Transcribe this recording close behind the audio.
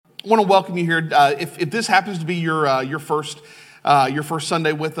I want to welcome you here. If this happens to be your first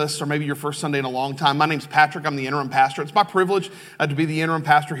Sunday with us, or maybe your first Sunday in a long time, my name's Patrick. I'm the interim pastor. It's my privilege to be the interim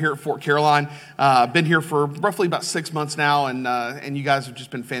pastor here at Fort Caroline. I've been here for roughly about 6 months now, and you guys have just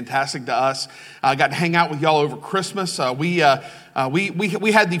been fantastic to us. I got to hang out with y'all over Christmas. We had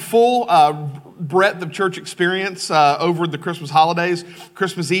the full breadth of church experience over the Christmas holidays.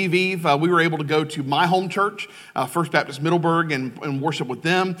 Christmas Eve, we were able to go to my home church, First Baptist Middleburg, and worship with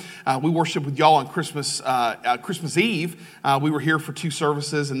them. We worshiped with y'all on Christmas Eve. We were here for 2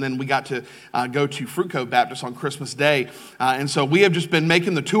 services, and then we got to go to Fruit Cove Baptist on Christmas Day. And so we have just been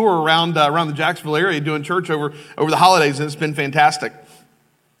making the tour around the Jacksonville area, doing church over the holidays, and it's been fantastic.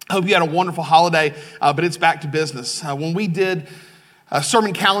 I hope you had a wonderful holiday, but it's back to business. When we did a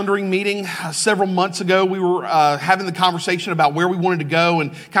sermon calendaring meeting several months ago, we were having the conversation about where we wanted to go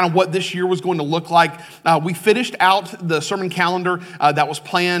and kind of what this year was going to look like. We finished out the sermon calendar that was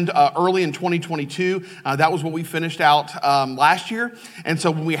planned early in 2022. That was what we finished out last year. And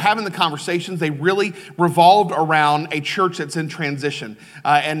so when we were having the conversations, they really revolved around a church that's in transition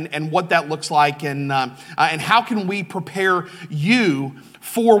and what that looks like and how can we prepare you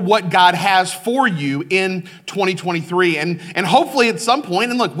for what God has for you in 2023. And hopefully at some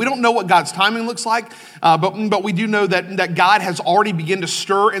point, and look, we don't know what God's timing looks like, but we do know that God has already begun to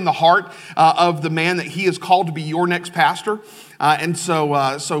stir in the heart of the man that he has called to be your next pastor. The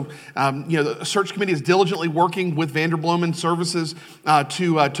search committee is diligently working with Vanderbloemen Services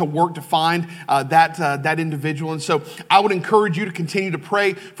to work to find that individual. And so I would encourage you to continue to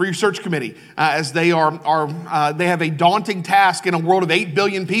pray for your search committee as they they have a daunting task in a world of 8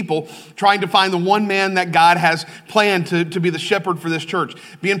 billion people trying to find the one man that God has planned to be the shepherd for this church.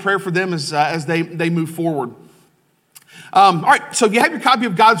 Be in prayer for them as they move forward. All right, so if you have your copy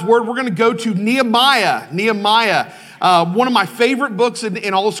of God's Word, we're going to go to Nehemiah. One of my favorite books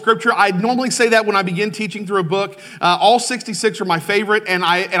in all of Scripture. I normally say that when I begin teaching through a book. All 66 are my favorite, and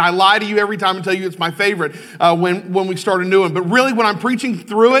I lie to you every time and tell you it's my favorite when we start a new one. But really, when I'm preaching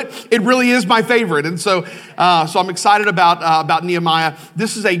through it, it really is my favorite. And so I'm excited about Nehemiah.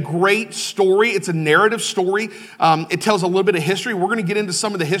 This is a great story. It's a narrative story. It tells a little bit of history. We're going to get into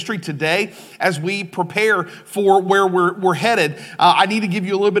some of the history today as we prepare for where we're headed. I need to give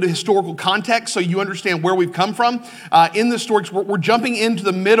you a little bit of historical context so you understand where we've come from. In this story, we're jumping into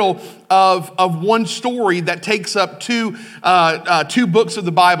the middle of one story that takes up two books of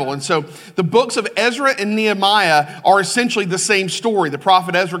the Bible. And so the books of Ezra and Nehemiah are essentially the same story. The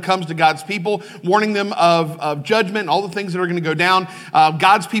prophet Ezra comes to God's people, warning them of judgment, all the things that are going to go down.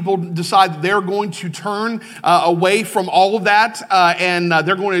 God's people decide that they're going to turn away from all of that, and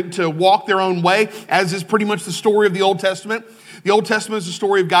they're going to walk their own way, as is pretty much the story of the Old Testament. The Old Testament is the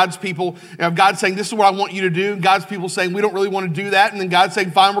story of God's people, of God saying, this is what I want you to do. God's people saying, we don't really want to do that. And then God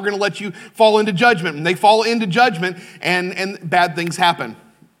saying, fine, we're going to let you fall into judgment. And they fall into judgment, and bad things happen.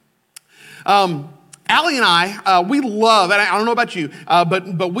 Allie and I, we love, and I don't know about you,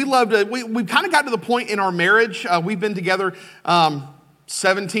 but we love to, we kind of got to the point in our marriage. We've been together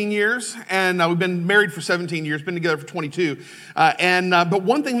 17 years, and we've been married for 17 years, been together for 22. But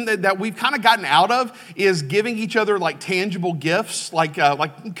one thing that we've kind of gotten out of is giving each other like tangible gifts,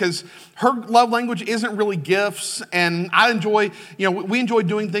 because her love language isn't really gifts, and we enjoy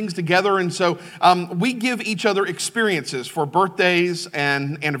doing things together, and so we give each other experiences for birthdays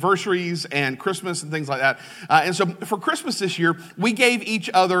and anniversaries and Christmas and things like that. And so for Christmas this year, we gave each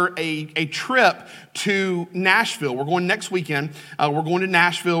other a trip to Nashville. We're going next weekend. We're going to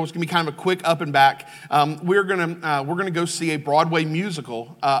Nashville. It's going to be kind of a quick up and back. We're going to go see a Broadway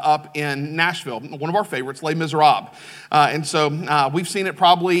musical up in Nashville. One of our favorites, Les Miserables. And so we've seen it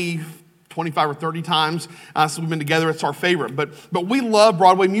probably 25 or 30 times since we've been together. It's our favorite. But we love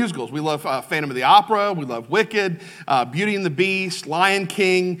Broadway musicals. We love Phantom of the Opera. We love Wicked, Beauty and the Beast, Lion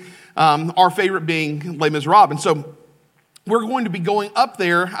King. Our favorite being Les Miserables. And so we're going to be going up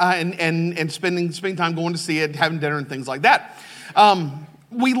there and spending time going to see it, having dinner and things like that.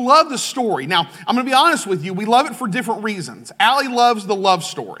 We love the story. Now, I'm going to be honest with you. We love it for different reasons. Allie loves the love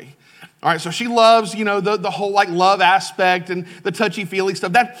story. All right, so she loves, the whole love aspect and the touchy-feely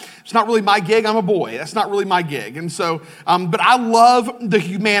stuff. It's not really my gig. I'm a boy. That's not really my gig. And so, but I love the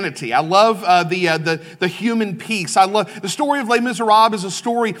humanity. I love the human piece. I love the story of Les Miserables is a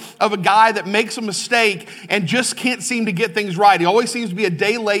story of a guy that makes a mistake and just can't seem to get things right. He always seems to be a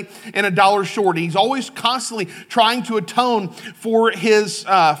day late and a dollar short. He's always constantly trying to atone for his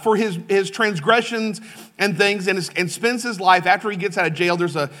transgressions and things, and spends his life after he gets out of jail.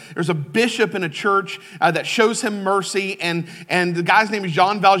 There's a bishop in a church that shows him mercy, and the guy's name is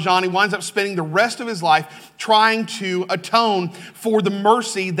Jean Valjean. He winds up spending the rest of his life trying to atone for the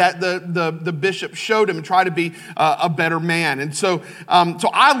mercy that the bishop showed him and try to be a better man. And so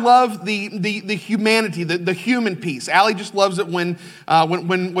I love the humanity, the human piece. Allie just loves it when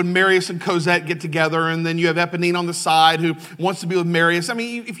Marius and Cosette get together, and then you have Eponine on the side who wants to be with Marius. I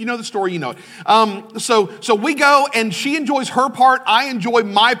mean, if you know the story, you know it. So we go, and she enjoys her part, I enjoy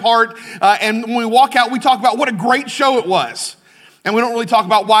my part, and when we walk out, we talk about what a great show it was. And we don't really talk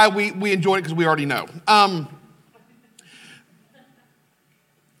about why we enjoyed it because we already know.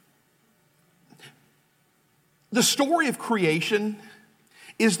 The story of creation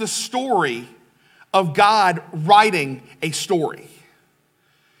is the story of God writing a story.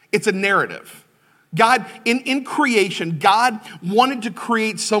 It's a narrative. God, in creation, God wanted to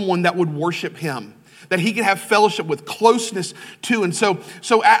create someone that would worship him, that he could have fellowship with, closeness to. And so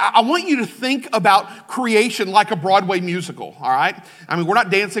I want you to think about creation like a Broadway musical, all right? I mean, we're not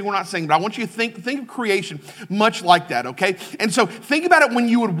dancing, we're not singing, but I want you to think of creation much like that, okay? And so think about it when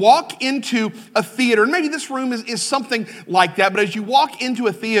you would walk into a theater, and maybe this room is something like that, but as you walk into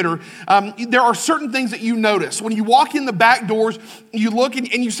a theater, there are certain things that you notice. When you walk in the back doors, you look and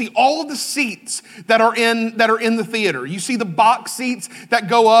you see all of the seats that are in the theater. You see the box seats that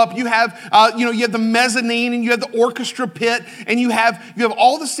go up. You have you have the mezzanine, and you have the orchestra pit, and you have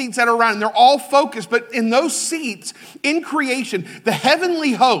all the seats that are around, and they're all focused. But in those seats, in creation, the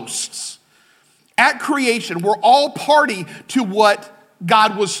heavenly hosts at creation were all party to what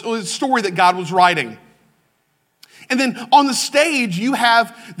the story that God was writing. And then on the stage, you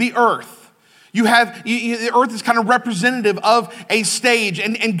have the earth. The earth is kind of representative of a stage,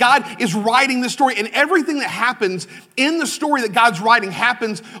 and God is writing the story, and everything that happens in the story that God's writing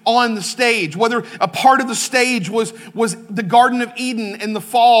happens on the stage. Whether a part of the stage was the Garden of Eden in the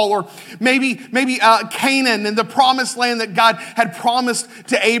fall, or maybe Canaan and the promised land that God had promised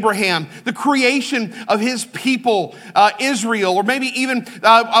to Abraham, the creation of his people, Israel, or maybe even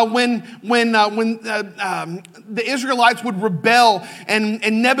when the Israelites would rebel,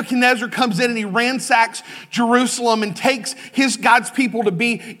 and Nebuchadnezzar comes in and he ransacks Jerusalem and takes God's people to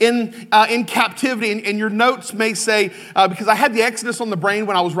be in captivity. And your notes may say, because I had the Exodus on the brain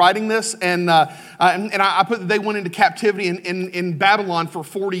when I was writing this, and I put that they went into captivity in Babylon for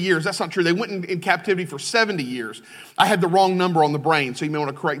 40 years. That's not true. They went in captivity for 70 years. I had the wrong number on the brain, so you may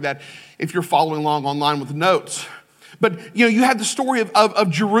want to correct that if you're following along online with the notes. But you have the story of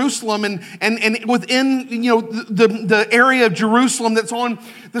Jerusalem, and within the area of Jerusalem that's on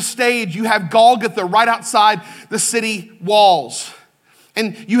the stage, you have Golgotha right outside the city walls.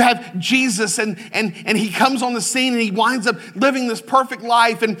 And you have Jesus, and he comes on the scene, and he winds up living this perfect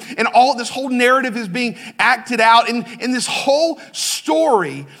life, and all this whole narrative is being acted out, and this whole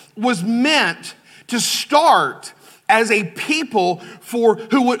story was meant to start as a people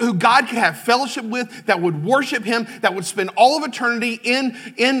who God could have fellowship with, that would worship him, that would spend all of eternity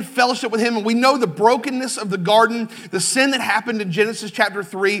in fellowship with him. And we know the brokenness of the garden, the sin that happened in Genesis chapter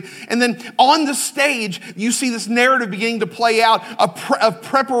 3. And then on the stage, you see this narrative beginning to play out of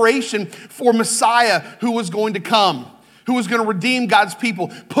preparation for Messiah who was going to come, who was going to redeem God's people,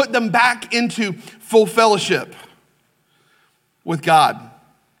 put them back into full fellowship with God.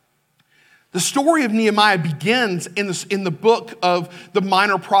 The story of Nehemiah begins in the book of the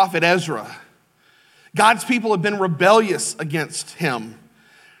minor prophet Ezra. God's people have been rebellious against him.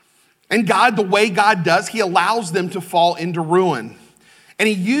 And God, the way God does, he allows them to fall into ruin. And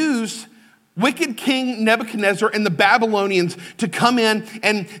he used wicked King Nebuchadnezzar and the Babylonians to come in,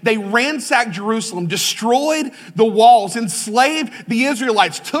 and they ransacked Jerusalem, destroyed the walls, enslaved the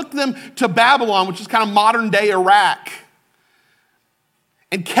Israelites, took them to Babylon, which is kind of modern day Iraq,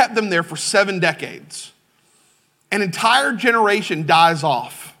 and kept them there for 7 decades. An entire generation dies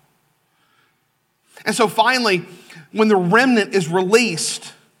off. And so finally, when the remnant is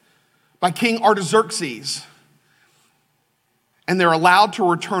released by King Artaxerxes, and they're allowed to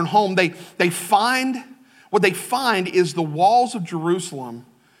return home, what they find is the walls of Jerusalem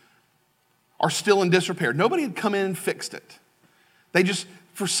are still in disrepair. Nobody had come in and fixed it.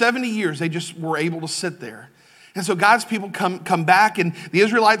 For 70 years, they just were able to sit there. And so God's people come back, and the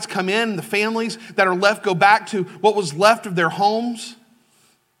Israelites come in, and the families that are left go back to what was left of their homes,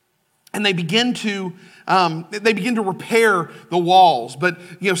 and they begin to repair the walls. But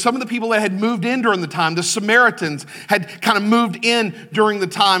some of the people that had moved in during the time, the Samaritans, had kind of moved in during the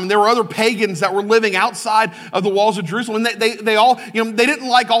time, and there were other pagans that were living outside of the walls of Jerusalem. And they all they didn't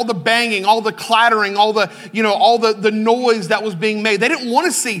like all the banging, all the clattering, all the noise that was being made. They didn't want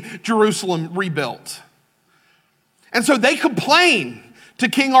to see Jerusalem rebuilt. And so they complain to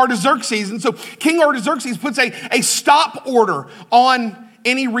King Artaxerxes. And so King Artaxerxes puts a stop order on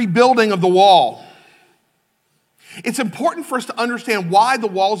any rebuilding of the wall. It's important for us to understand why the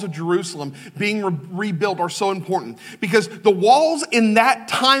walls of Jerusalem being rebuilt are so important. Because the walls in that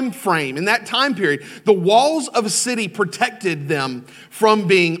time frame, in that time period, the walls of a city protected them from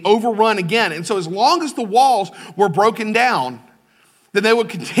being overrun again. And so as long as the walls were broken down, then they would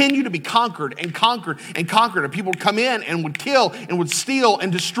continue to be conquered and conquered and conquered. And people would come in and would kill and would steal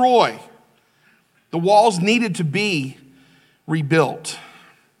and destroy. The walls needed to be rebuilt.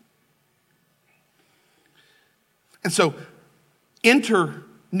 And so enter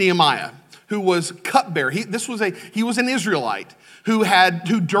Nehemiah, who was cupbearer. He was an Israelite who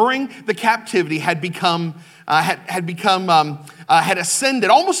during the captivity had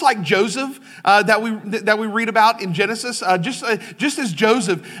ascended, almost like Joseph that we read about in Genesis. Just as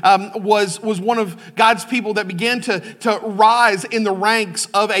Joseph was one of God's people that began to rise in the ranks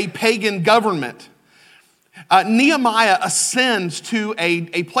of a pagan government. Nehemiah ascends to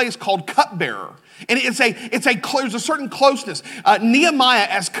a place called cupbearer. And there's a certain closeness. Nehemiah,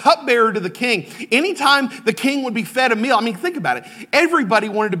 as cupbearer to the king, anytime the king would be fed a meal, I mean, think about it. Everybody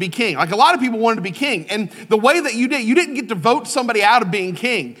wanted to be king. Like a lot of people wanted to be king. And the way that you didn't get to vote somebody out of being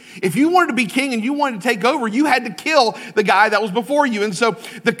king. If you wanted to be king and you wanted to take over, you had to kill the guy that was before you. And so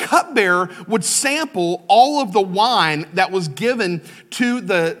the cupbearer would sample all of the wine that was given to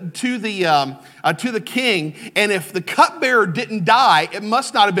the king. And if the cupbearer didn't die, it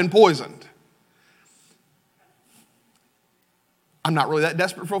must not have been poisoned. I'm not really that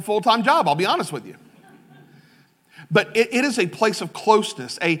desperate for a full-time job, I'll be honest with you. But it is a place of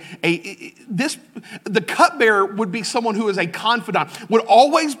closeness. The cupbearer would be someone who is a confidant, would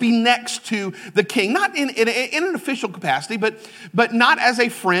always be next to the king, not in an official capacity, but not as a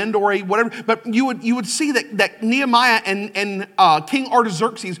friend or a whatever. But you would see that Nehemiah and King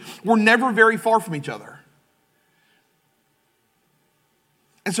Artaxerxes were never very far from each other.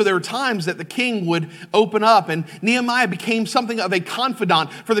 And so there were times that the king would open up and Nehemiah became something of a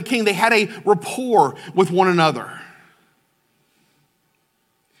confidant for the king. They had a rapport with one another.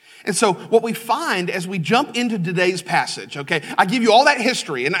 And so what we find as we jump into today's passage, okay, I give you all that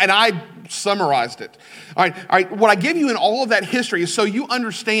history and I summarized it. All right, what I give you in all of that history is so you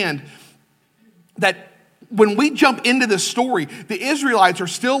understand that when we jump into this story, the Israelites are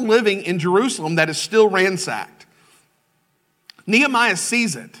still living in Jerusalem that is still ransacked. Nehemiah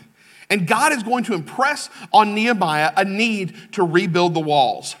sees it, and God is going to impress on Nehemiah a need to rebuild the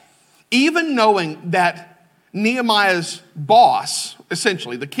walls. Even knowing that Nehemiah's boss,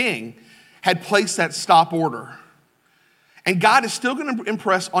 essentially the king, had placed that stop order. And God is still going to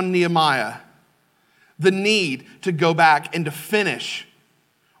impress on Nehemiah the need to go back and to finish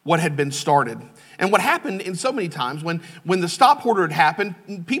what had been started. And what happened in so many times when the stop order had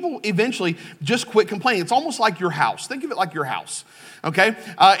happened, people eventually just quit complaining. It's almost like your house. Think of it like your house, okay?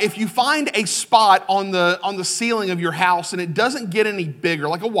 If you find a spot on the ceiling of your house and it doesn't get any bigger,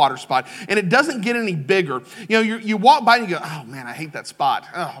 like a water spot, and it doesn't get any bigger, you walk by and you go, oh man, I hate that spot.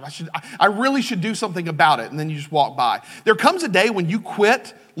 Oh, I really should do something about it. And then you just walk by. There comes a day when you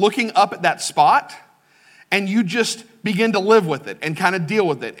quit looking up at that spot and you just begin to live with it and kind of deal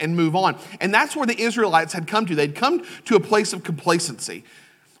with it and move on. And that's where the Israelites had come to. They'd come to a place of complacency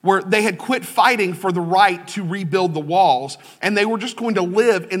where they had quit fighting for the right to rebuild the walls, and they were just going to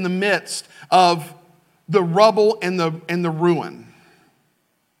live in the midst of the rubble and the ruin.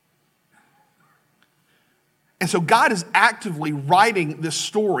 And so God is actively writing this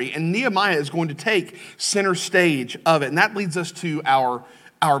story, and Nehemiah is going to take center stage of it. And that leads us to our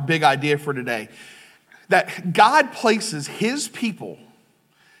big idea for today. That God places his people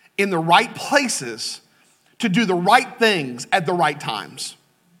in the right places to do the right things at the right times.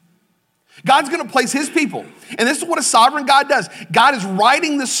 God's going to place his people. And this is what a sovereign God does. God is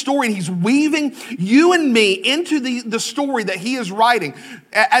writing this story and he's weaving you and me into the story that he is writing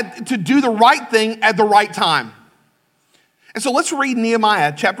to do the right thing at the right time. And so let's read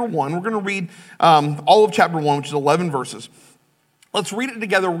Nehemiah chapter 1. We're going to read all of chapter 1, which is 11 verses. Let's read it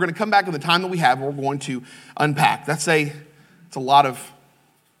together. We're going to come back in the time that we have. We're going to unpack. It's a lot of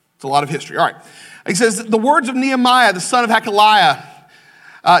history. All right. He says, the words of Nehemiah, the son of Hakaliah.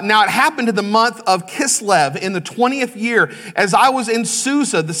 Now it happened in the month of Kislev in the 20th year, as I was in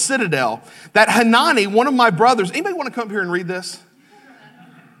Susa, the citadel, that Hanani, one of my brothers, anybody want to come up here and read this?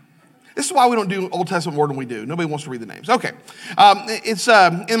 This is why we don't do Old Testament more than we do. Nobody wants to read the names. Okay. It's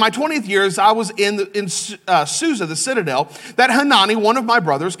in my 20th years, I was in Susa, the citadel, that Hanani, one of my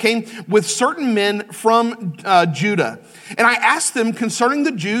brothers, came with certain men from Judah. And I asked them concerning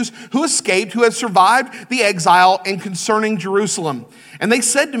the Jews who escaped, who had survived the exile, and concerning Jerusalem. And they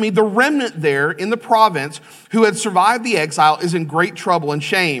said to me, the remnant there in the province who had survived the exile is in great trouble and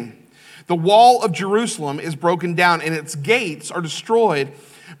shame. The wall of Jerusalem is broken down, and its gates are destroyed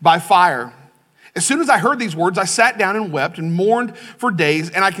by fire. As soon as I heard these words, I sat down and wept and mourned for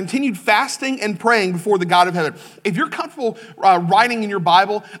days, and I continued fasting and praying before the God of heaven. If you're comfortable writing in your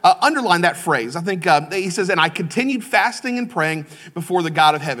Bible, underline that phrase. I think he says, and I continued fasting and praying before the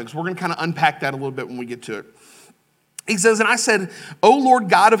God of heaven. So we're going to kind of unpack that a little bit when we get to it. He says, and I said, O Lord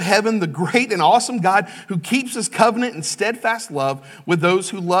God of heaven, the great and awesome God who keeps his covenant and steadfast love with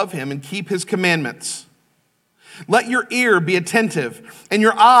those who love him and keep his commandments. Let your ear be attentive and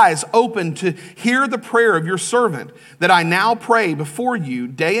your eyes open to hear the prayer of your servant, that I now pray before you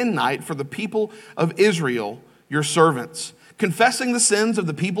day and night for the people of Israel, your servants, confessing the sins of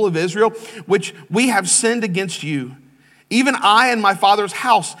the people of Israel, which we have sinned against you. Even I and my father's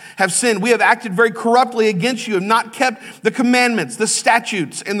house have sinned. We have acted very corruptly against you and not kept the commandments, the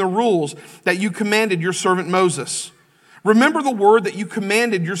statutes, and the rules that you commanded your servant Moses. Remember the word that you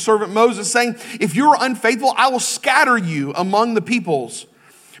commanded your servant Moses, saying, if you are unfaithful, I will scatter you among the peoples.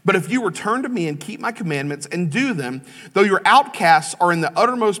 But if you return to me and keep my commandments and do them, though your outcasts are in the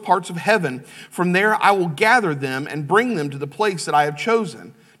uttermost parts of heaven, from there I will gather them and bring them to the place that I have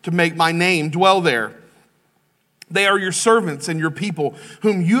chosen to make my name dwell there. They are your servants and your people,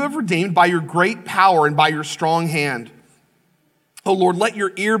 whom you have redeemed by your great power and by your strong hand. O Lord, let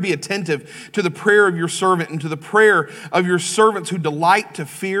your ear be attentive to the prayer of your servant and to the prayer of your servants who delight to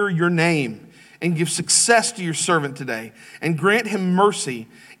fear your name, and give success to your servant today, and grant him mercy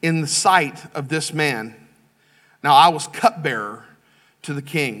in the sight of this man. Now I was cupbearer to the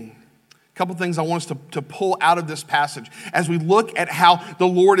king. A couple things I want us to pull out of this passage as we look at how the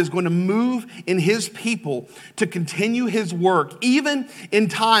Lord is going to move in his people to continue his work, even in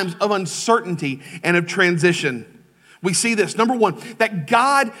times of uncertainty and of transition. We see this, number one, that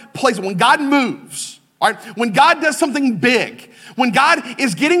God plays, when God moves, all right, when God does something big, when God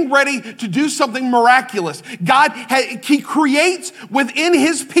is getting ready to do something miraculous, he creates within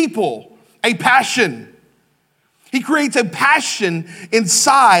his people a passion. He creates a passion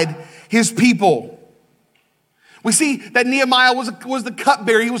inside his people. We see that Nehemiah was the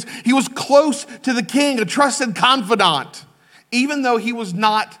cupbearer. He was close to the king, a trusted confidant. Even though he was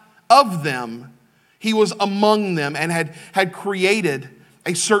not of them, he was among them and had created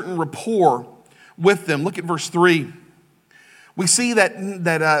a certain rapport with them. Look at verse 3. We see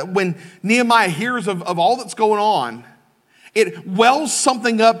that when Nehemiah hears of all that's going on, it wells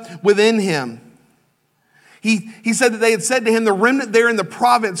something up within him. He said that they had said to him, the remnant there in the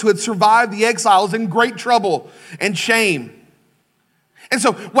province who had survived the exile is in great trouble and shame. And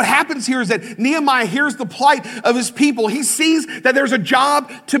so what happens here is that Nehemiah hears the plight of his people. He sees that there's a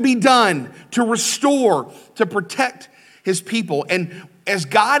job to be done, to restore, to protect his people. And as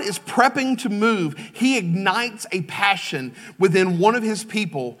God is prepping to move, he ignites a passion within one of his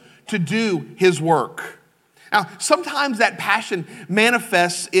people to do his work. Now, sometimes that passion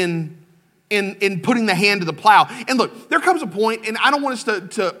manifests in putting the hand to the plow. And look, there comes a point, and I don't want us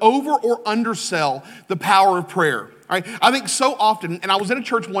to over or undersell the power of prayer. All right? I think so often, and I was in a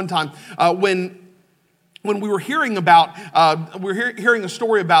church one time when we were hearing about, hearing a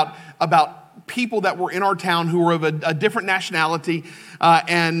story about people that were in our town who were of a different nationality,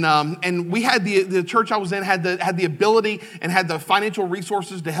 and we had the church I was in had the ability and had the financial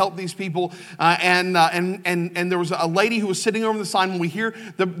resources to help these people, and there was a lady who was sitting over the sign. When we hear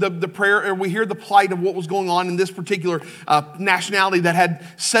the prayer, or we hear the plight of what was going on in this particular nationality that had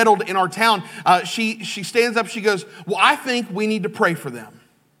settled in our town, she stands up. She goes, "Well, I think we need to pray for them."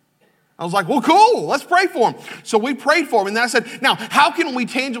 I was like, well, cool, let's pray for them. So we prayed for them. And then I said, now, how can we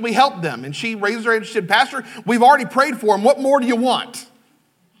tangibly help them? And she raised her hand and she said, Pastor, we've already prayed for them. What more do you want?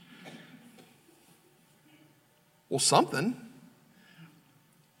 Well, something.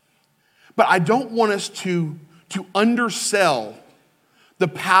 But I don't want us to undersell the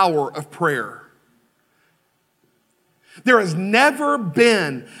power of prayer. There has never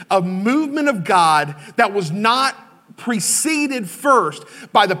been a movement of God that was not preceded first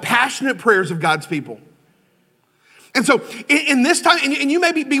by the passionate prayers of God's people. And so in this time, and you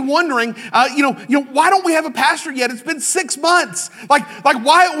may be wondering, why don't we have a pastor yet? It's been 6 months. Like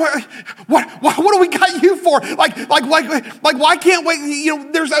why? What do we got you for? Like why can't we?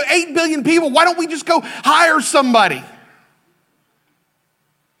 There's 8 billion people. Why don't we just go hire somebody?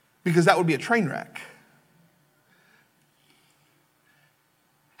 because that would be a train wreck.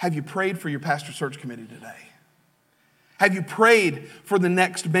 Have you prayed for your pastor search committee today? Have you prayed for the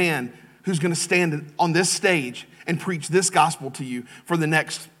next man who's going to stand on this stage and preach this gospel to you for the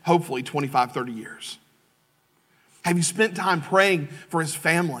next, hopefully, 25, 30 years? Have you spent time praying for his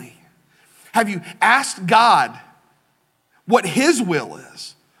family? Have you asked God what his will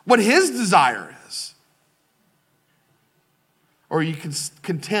is, what his desire is? Or are you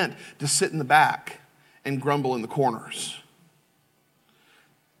content to sit in the back and grumble in the corners?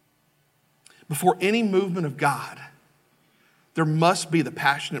 Before any movement of God, there must be the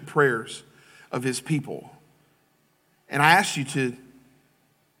passionate prayers of his people. And I ask you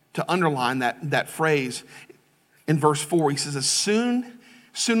to underline that phrase in verse 4. He says, as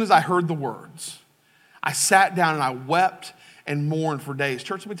soon as I heard the words, I sat down and I wept and mourned for days.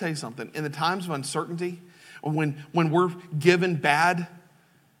 Church, let me tell you something. In the times of uncertainty, when we're given bad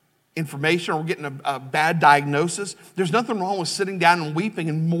information or we're getting a bad diagnosis, there's nothing wrong with sitting down and weeping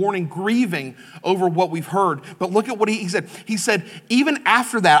and mourning, grieving over what we've heard. But look at what he said. He said, even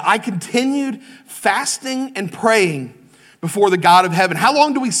after that, I continued fasting and praying before the God of heaven. How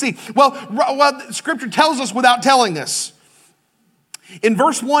long do we see? Well, Scripture tells us without telling us. In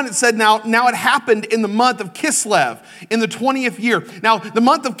verse 1, it said, now it happened in the month of Kislev, in the 20th year. Now, the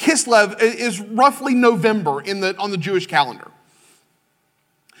month of Kislev is roughly November on the Jewish calendar.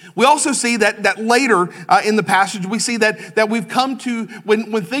 We also see that later in the passage, we see that we've come to,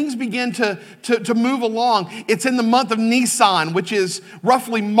 when things begin to move along, it's in the month of Nisan, which is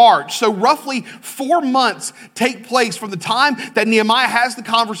roughly March. So roughly 4 months take place from the time that Nehemiah has the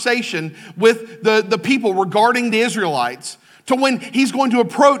conversation with the people regarding the Israelites to when he's going to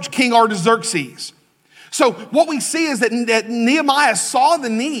approach King Artaxerxes. So what we see is that Nehemiah saw the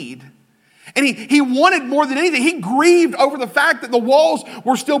need. And he wanted more than anything. He grieved over the fact that the walls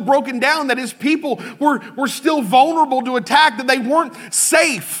were still broken down, that his people were still vulnerable to attack, that they weren't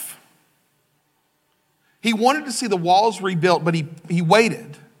safe. He wanted to see the walls rebuilt, but he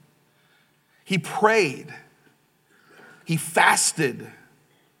waited. He prayed. He fasted.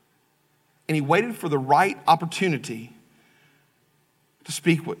 And he waited for the right opportunity to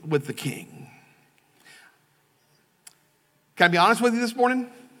speak with the king. Can I be honest with you this morning?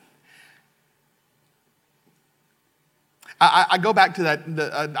 I go back to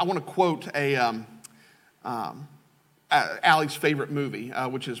that. I want to quote Allie's favorite movie,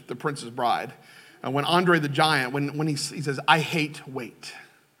 which is The Princess Bride. When Andre the Giant, when he says, I hate wait.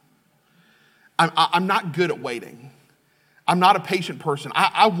 I'm not good at waiting. I'm not a patient person.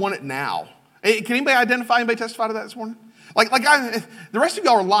 I want it now. Can anybody identify, anybody testify to that this morning? The rest of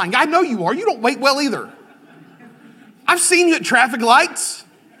y'all are lying. I know you are. You don't wait well either. I've seen you at traffic lights.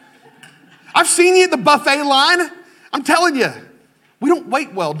 I've seen you at the buffet line. I'm telling you, we don't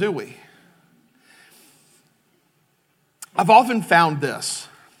wait well, do we? I've often found this.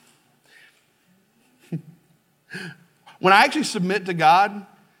 When I actually submit to God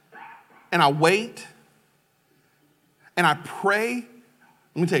and I wait and I pray,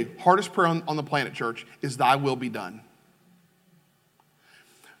 let me tell you, hardest prayer on the planet, church, is thy will be done.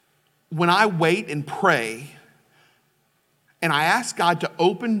 When I wait and pray and I ask God to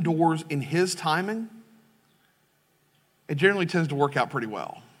open doors in his timing, it generally tends to work out pretty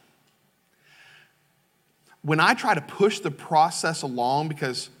well. When I try to push the process along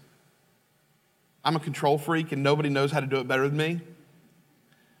because I'm a control freak and nobody knows how to do it better than me,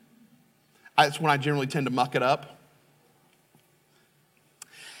 that's when I generally tend to muck it up.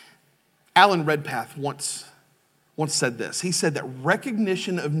 Alan Redpath once said this. He said that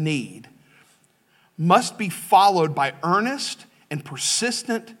recognition of need must be followed by earnest and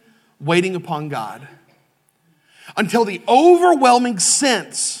persistent waiting upon God, until the overwhelming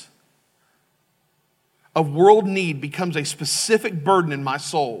sense of world need becomes a specific burden in my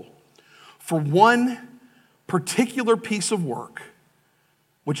soul for one particular piece of work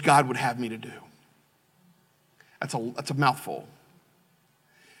which God would have me to do. That's a mouthful.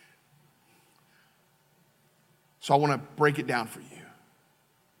 So I want to break it down for you.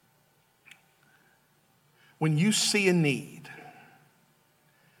 When you see a need,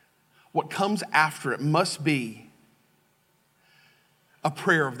 what comes after it must be a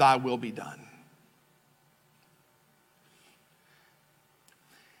prayer of thy will be done.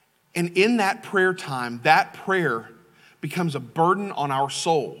 And in that prayer time, that prayer becomes a burden on our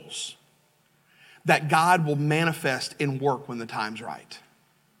souls that God will manifest in work when the time's right.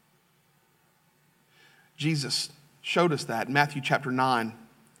 Jesus showed us that in Matthew chapter 9,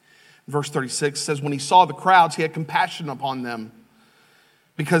 verse 36 says, when he saw the crowds, he had compassion upon them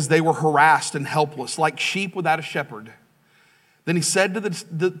because they were harassed and helpless, like sheep without a shepherd. Then he said to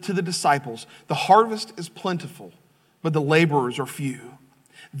the disciples, "The harvest is plentiful, but the laborers are few.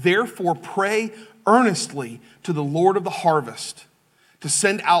 Therefore pray earnestly to the Lord of the harvest to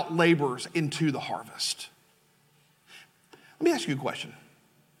send out laborers into the harvest." Let me ask you a question.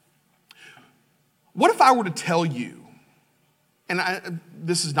 What if I were to tell you, and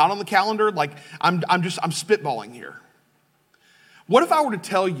this is not on the calendar, like I'm spitballing here. What if I were to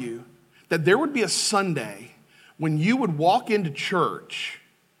tell you that there would be a Sunday when you would walk into church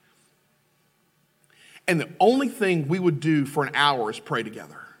and the only thing we would do for an hour is pray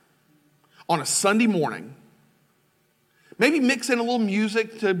together on a Sunday morning? Maybe mix in a little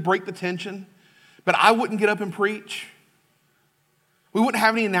music to break the tension, but I wouldn't get up and preach. We wouldn't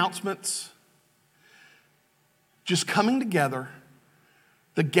have any announcements. Just coming together,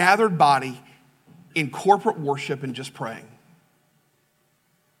 the gathered body in corporate worship and just praying.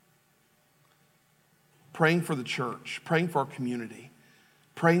 Praying for the church, praying for our community,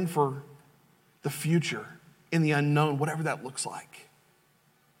 praying for the future in the unknown, whatever that looks like.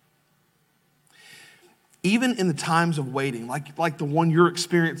 Even in the times of waiting, like the one you're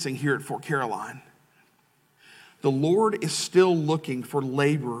experiencing here at Fort Caroline, the Lord is still looking for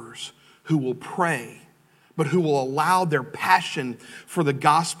laborers who will pray, but who will allow their passion for the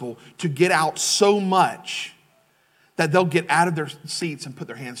gospel to get out so much that they'll get out of their seats and put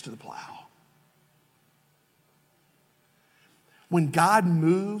their hands to the plow. When God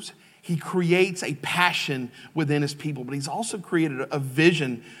moves, he creates a passion within his people, but he's also created a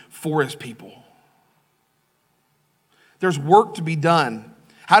vision for his people. There's work to be done.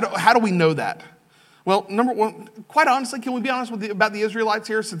 How do we know that? Well, number one, quite honestly, can we be honest about the Israelites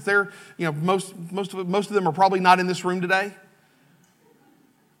here, since they're, most of them are probably not in this room today?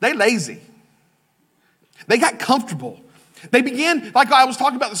 They lazy. They got comfortable. They began, like I was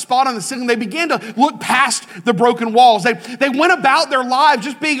talking about the spot on the ceiling, they began to look past the broken walls. They went about their lives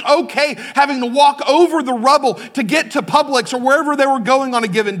just being okay, having to walk over the rubble to get to Publix or wherever they were going on a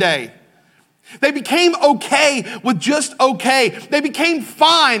given day. They became okay with just okay. They became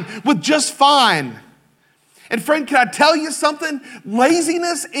fine with just fine. And friend, can I tell you something?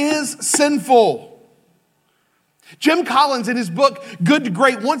 Laziness is sinful. Jim Collins, in his book, Good to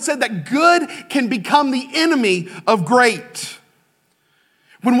Great, once said that good can become the enemy of great.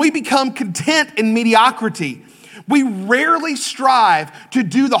 When we become content in mediocrity, we rarely strive to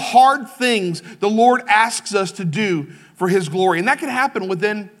do the hard things the Lord asks us to do for his glory. And that can happen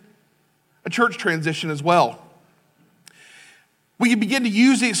within a church transition as well. We can begin to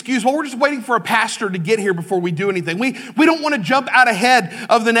use the excuse, well, we're just waiting for a pastor to get here before we do anything. We don't want to jump out ahead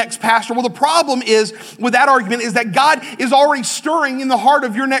of the next pastor. Well, the problem is with that argument is that God is already stirring in the heart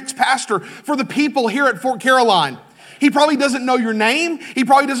of your next pastor for the people here at Fort Caroline. He probably doesn't know your name. He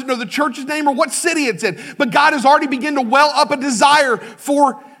probably doesn't know the church's name or what city it's in. But God has already begun to well up a desire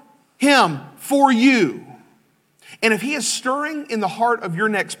for him, for you. And if he is stirring in the heart of your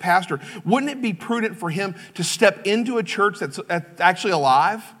next pastor, wouldn't it be prudent for him to step into a church that's actually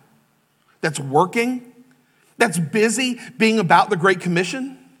alive, that's working, that's busy being about the Great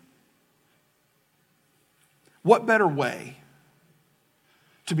Commission? What better way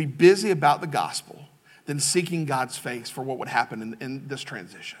to be busy about the gospel than seeking God's face for what would happen in this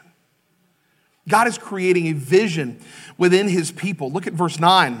transition? God is creating a vision within his people. Look at verse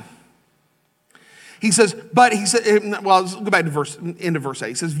 9. He says, let's go back to end of verse 8.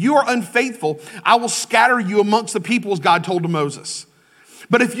 He says, "If you are unfaithful, I will scatter you amongst the people," as God told to Moses.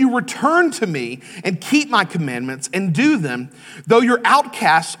 "But if you return to me and keep my commandments and do them, though your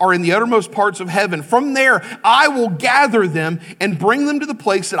outcasts are in the uttermost parts of heaven, from there I will gather them and bring them to the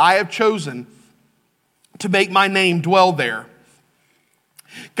place that I have chosen to make my name dwell there."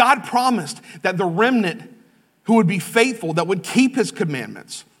 God promised that the remnant who would be faithful, that would keep his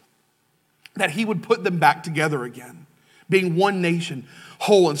commandments, that he would put them back together again, being one nation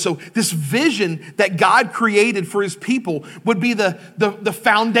whole. And so this vision that God created for his people would be the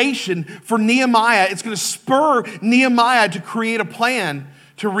foundation for Nehemiah. It's going to spur Nehemiah to create a plan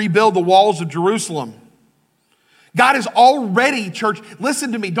to rebuild the walls of Jerusalem. God is already, church,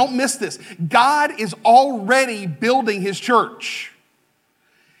 listen to me, don't miss this. God is already building his church.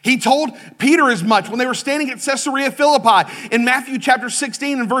 He told Peter as much when they were standing at Caesarea Philippi in Matthew chapter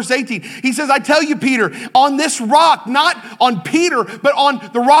 16 and verse 18. He says, "I tell you, Peter, on this rock," not on Peter, but on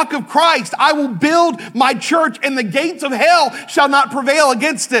the rock of Christ, "I will build my church, and the gates of hell shall not prevail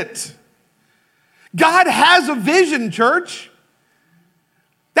against it." God has a vision, church.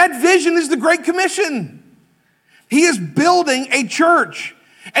 That vision is the Great Commission. He is building a church.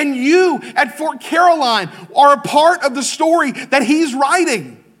 And you at Fort Caroline are a part of the story that he's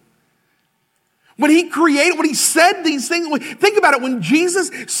writing. When he said these things, think about it, when Jesus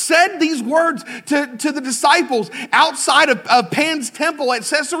said these words to the disciples outside of Pan's temple at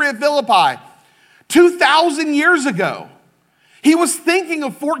Caesarea Philippi 2,000 years ago, he was thinking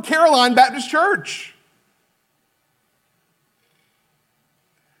of Fort Caroline Baptist Church.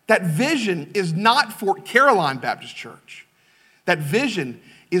 That vision is not Fort Caroline Baptist Church. That vision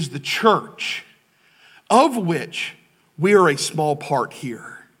is the church, of which we are a small part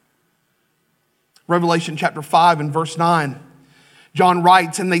here. Revelation chapter 5 and verse 9, John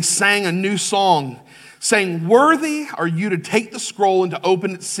writes, and they sang a new song, saying, worthy are you to take the scroll and to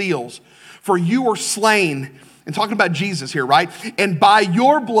open its seals, for you were slain. And talking about Jesus here, right? And by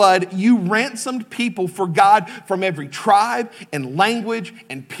your blood, you ransomed people for God from every tribe and language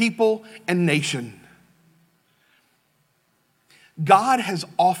and people and nation. God has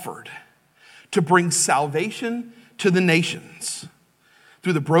offered to bring salvation to the nations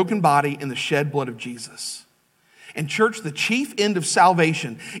through the broken body and the shed blood of Jesus. And church, the chief end of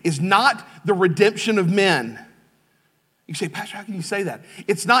salvation is not the redemption of men. You say, Pastor, how can you say that?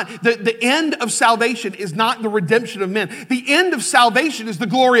 It's not, the end of salvation is not the redemption of men. The end of salvation is the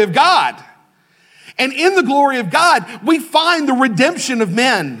glory of God. And in the glory of God, we find the redemption of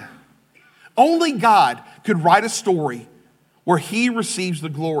men. Only God could write a story where he receives the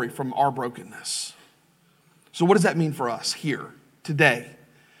glory from our brokenness. So what does that mean for us here today?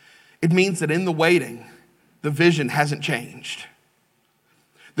 It means that in the waiting, the vision hasn't changed.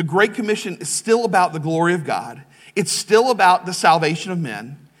 The Great Commission is still about the glory of God. It's still about the salvation of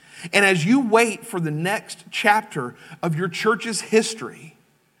men. And as you wait for the next chapter of your church's history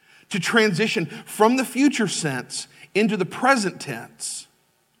to transition from the future sense into the present tense,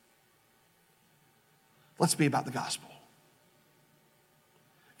 let's be about the gospel.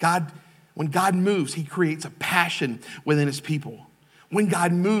 When God moves, he creates a passion within his people. When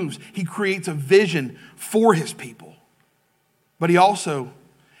God moves, he creates a vision for his people. But he also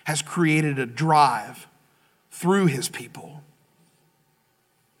has created a drive through his people.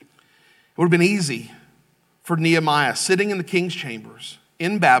 It would have been easy for Nehemiah, sitting in the king's chambers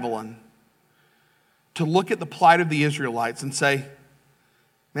in Babylon, to look at the plight of the Israelites and say,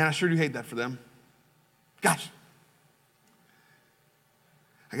 man, I sure do hate that for them. Gosh,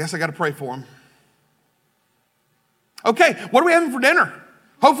 I guess I got to pray for them. Okay, what are we having for dinner?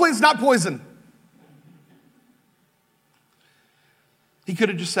 Hopefully it's not poison. He could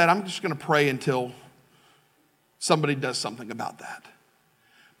have just said, I'm just going to pray until somebody does something about that.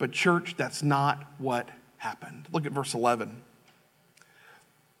 But church, that's not what happened. Look at verse 11.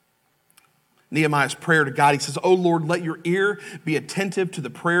 Nehemiah's prayer to God, he says, "O Lord, let your ear be attentive to the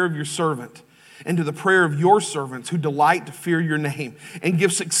prayer of your servant and to the prayer of your servants who delight to fear your name, and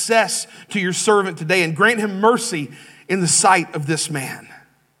give success to your servant today, and grant him mercy in the sight of this man."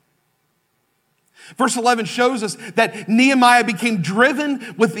 Verse 11 shows us that Nehemiah became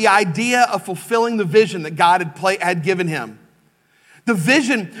driven with the idea of fulfilling the vision that God had given him. The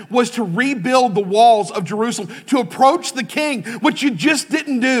vision was to rebuild the walls of Jerusalem, to approach the king, which you just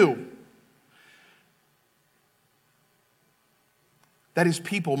didn't do, that his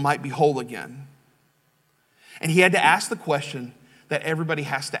people might be whole again. And he had to ask the question that everybody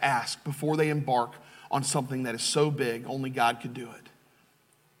has to ask before they embark on something that is so big, only God could do it.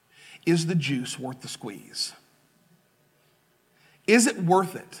 Is the juice worth the squeeze? Is it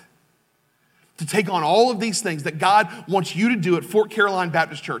worth it to take on all of these things that God wants you to do at Fort Caroline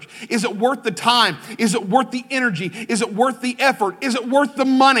Baptist Church? Is it worth the time? Is it worth the energy? Is it worth the effort? Is it worth the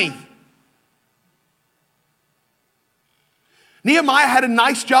money? Nehemiah had a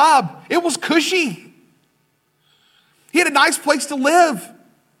nice job. It was cushy. He had a nice place to live.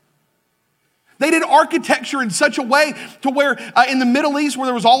 They did architecture in such a way to where in the Middle East, where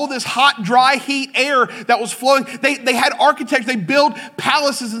there was all of this hot, dry heat air that was flowing, they had architecture. They built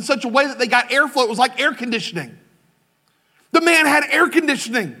palaces in such a way that they got airflow. It was like air conditioning. The man had air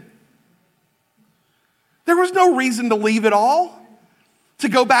conditioning. There was no reason to leave it all, to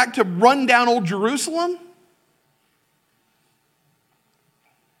go back to rundown old Jerusalem.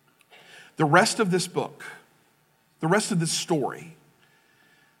 The rest of this book, the rest of this story,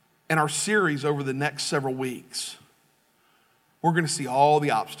 and our series over the next several weeks, we're going to see all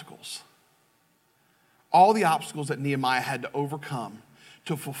the obstacles that Nehemiah had to overcome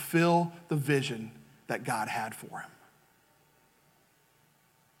to fulfill the vision that God had for him.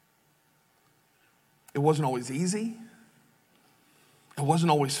 It wasn't always easy. It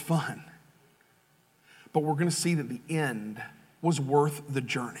wasn't always fun. But we're going to see that the end was worth the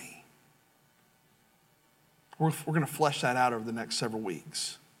journey. We're going to flesh that out over the next several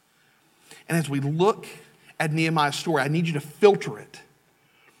weeks. And as we look at Nehemiah's story, I need you to filter it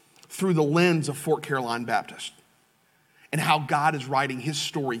through the lens of Fort Caroline Baptist and how God is writing his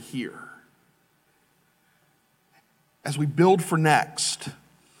story here. As we build for next,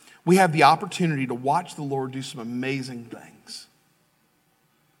 we have the opportunity to watch the Lord do some amazing things,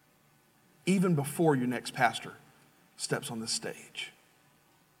 even before your next pastor steps on this stage.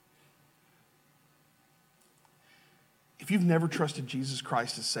 If you've never trusted Jesus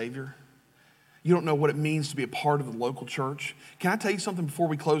Christ as Savior, you don't know what it means to be a part of the local church. Can I tell you something before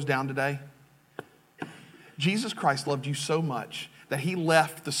we close down today? Jesus Christ loved you so much that he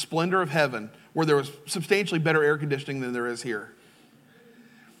left the splendor of heaven where there was substantially better air conditioning than there is here.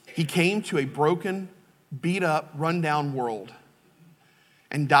 He came to a broken, beat up, run down world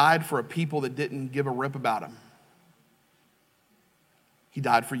and died for a people that didn't give a rip about him. He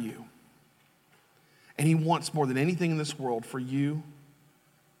died for you. And he wants more than anything in this world for you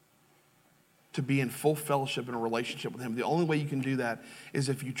to be in full fellowship and a relationship with him. The only way you can do that is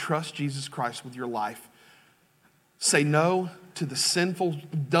if you trust Jesus Christ with your life. Say no to the sinful,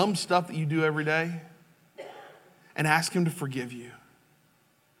 dumb stuff that you do every day and ask him to forgive you.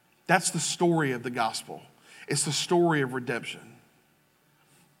 That's the story of the gospel. It's the story of redemption.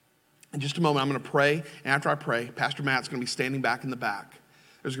 In just a moment, I'm going to pray. And after I pray, Pastor Matt's going to be standing back in the back.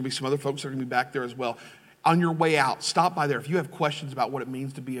 There's going to be some other folks that are going to be back there as well. On your way out, stop by there. If you have questions about what it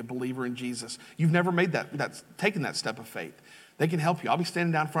means to be a believer in Jesus, you've never made taken that step of faith, they can help you. I'll be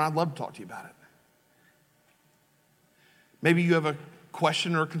standing down front. I'd love to talk to you about it. Maybe you have a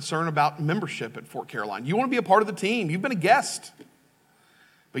question or a concern about membership at Fort Caroline. You want to be a part of the team. You've been a guest,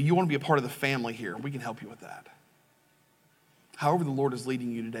 but you want to be a part of the family here. We can help you with that. However the Lord is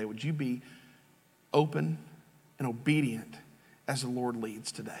leading you today, would you be open and obedient as the Lord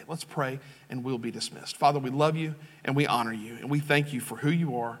leads today? Let's pray and we'll be dismissed. Father, we love you and we honor you and we thank you for who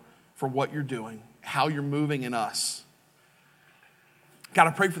you are, for what you're doing, how you're moving in us. God,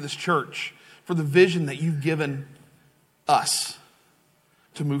 I pray for this church, for the vision that you've given us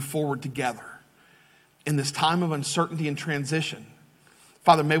to move forward together in this time of uncertainty and transition.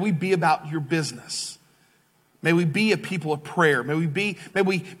 Father, may we be about your business. May we be a people of prayer. May we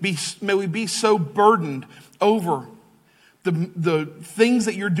be so burdened over the things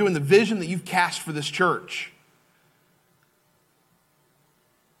that you're doing, the vision that you've cast for this church,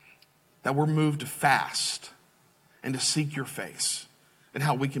 that we're moved to fast and to seek your face and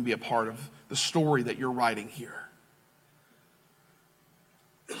how we can be a part of the story that you're writing here.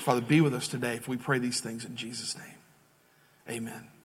 Father, be with us today if we pray these things in Jesus' name. Amen.